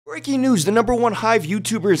Breaking news, the #1 Hive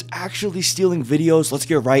YouTuber is actually stealing videos. Let's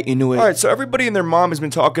get right into it. Alright, so everybody and their mom has been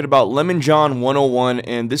talking about Lemon John 101,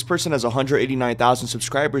 and this person has 189,000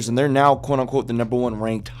 subscribers, and they're now, quote-unquote, the #1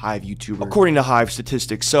 ranked Hive YouTuber, according to Hive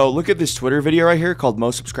statistics. So look at this Twitter video right here called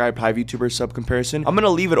Most Subscribed Hive YouTuber Sub Comparison. I'm gonna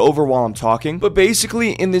leave it over while I'm talking, but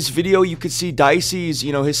basically in this video you could see Dicey's,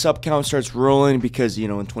 his sub count starts rolling because, in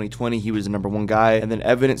 2020 he was the #1 guy, and then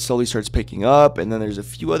Evidence slowly starts picking up, and then there's a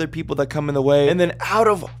few other people that come in the way, and then out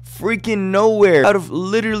of freaking nowhere, out of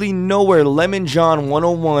literally nowhere, Lemon John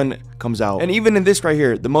 101 comes out. And even in this right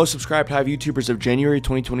here, the most subscribed Hive YouTubers of January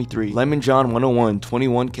 2023, Lemon John 101,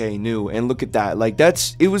 21k new, and look at that. Like,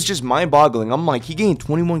 it was just mind-boggling. I'm like, he gained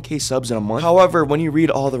 21k subs in a month. However, when you read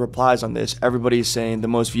all the replies on this, everybody is saying the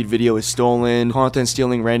most viewed video is stolen, content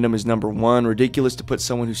stealing random is #1, ridiculous to put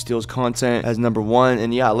someone who steals content as #1,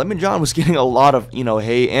 and yeah, Lemon John was getting a lot of,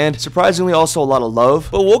 hate, and surprisingly also a lot of love.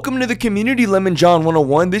 But welcome to the community, Lemon John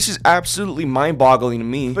 101. This is absolutely mind-boggling to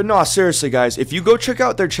me. But no, seriously guys, if you go check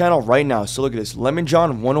out their channel right now, so look at this, Lemon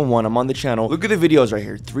John 101, I'm on the channel. Look at the videos right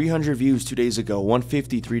here, 300 views 2 days ago,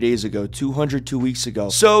 150 3 days ago, 200 2 weeks ago.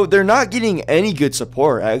 So they're not getting any good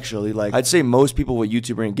support, actually. Like, I'd say most people with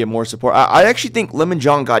YouTube rank get more support. I actually think Lemon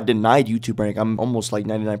John got denied YouTube rank. I'm almost like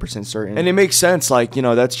 99% certain. And it makes sense, like,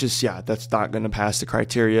 that's just, yeah, that's not gonna pass the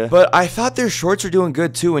criteria. But I thought their shorts are doing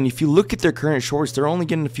good too, and if you look at their current shorts, they're only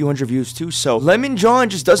getting a few hundred views too. So Lemon John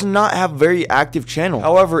just does not have a very active channel.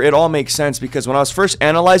 However, it all makes sense because when I was first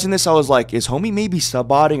analyzing this, I was like, is homie maybe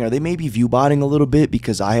sub-botting? Are they maybe view-botting a little bit?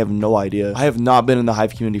 Because I have no idea. I have not been in the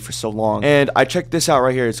Hive community for so long. And I checked this out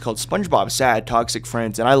right here. It's called SpongeBob Sad Toxic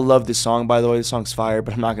Friends. And I love this song, by the way. This song's fire,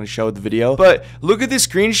 but I'm not going to show the video. But look at this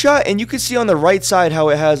screenshot, and you can see on the right side how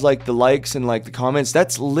it has like the likes and like the comments.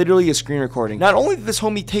 That's literally a screen recording. Not only did this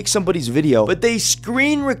homie take somebody's video, but they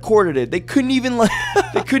screen recorded it. They couldn't even like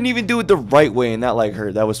they couldn't even do it the right way, and that like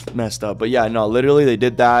hurt. That was messed up. But yeah, no, literally they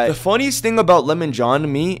did that. The funniest thing about Lemon John to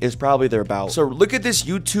me is probably their about. So look at this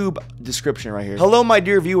YouTube description right here. Hello, my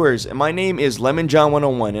dear viewers. My name is Lemon John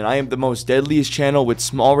 101, and I am the most deadliest channel with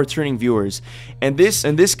small returning viewers. And this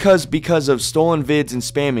because of stolen vids and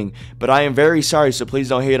spamming. But I am very sorry, so please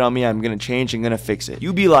don't hate on me. I'm gonna change and gonna fix it.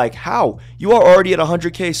 You be like, how? You are already at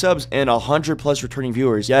 100k subs and 100+ returning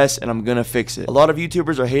viewers. Yes, and I'm gonna fix it. A lot of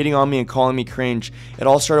YouTubers are hating on me and calling me cringe. It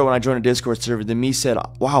all started when I joined a Discord server. Then me said,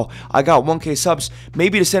 wow, I got 1k subs,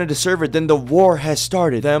 maybe to send it to server. Then the war has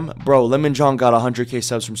started. Bro, Lemon John got 100k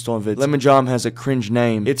subs from stolen vids. Lemon John has a cringe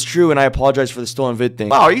name. It's true, and I apologize for the stolen vid thing.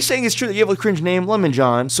 Wow, are you saying it's true that you have a cringe name, Lemon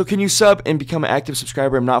John? So can you sub and become an active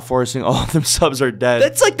subscriber? I'm not forcing. All of them subs are dead.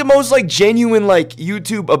 That's like the most like genuine like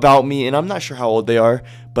YouTube about me, and I'm not sure how old they are,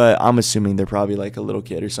 but I'm assuming they're probably like a little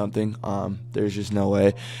kid or something. There's just no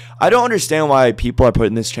way. I don't understand why people are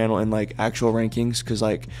putting this channel in like actual rankings, because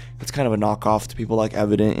like it's kind of a knockoff to people like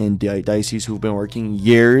Evident and Dicey's who've been working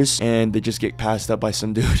years, and they just get passed up by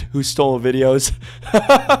some dude who stole videos.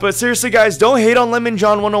 But seriously guys, don't hate on Lemon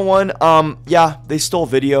John 101. Yeah, they stole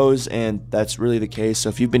videos, and that's really the case. So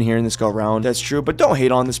if you've been hearing this go around, that's true, but don't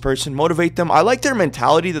hate on this person. Motivate them. I like their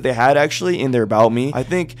mentality that they had actually in their About Me. I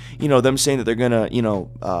think, them saying that they're gonna,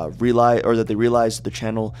 realize, or that they realize that the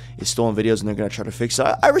channel is stolen videos and they're gonna try to fix it.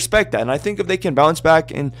 I respect that, and I think if they can bounce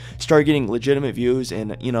back and start getting legitimate views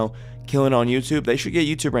and killing on YouTube, they should get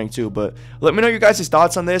YouTube rank too. But let me know your guys'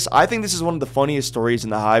 thoughts on this. I think this is one of the funniest stories in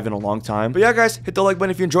the Hive in a long time. But yeah guys, hit the like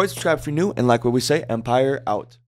button if you enjoyed, subscribe if you're new, and like what we say, Empire out.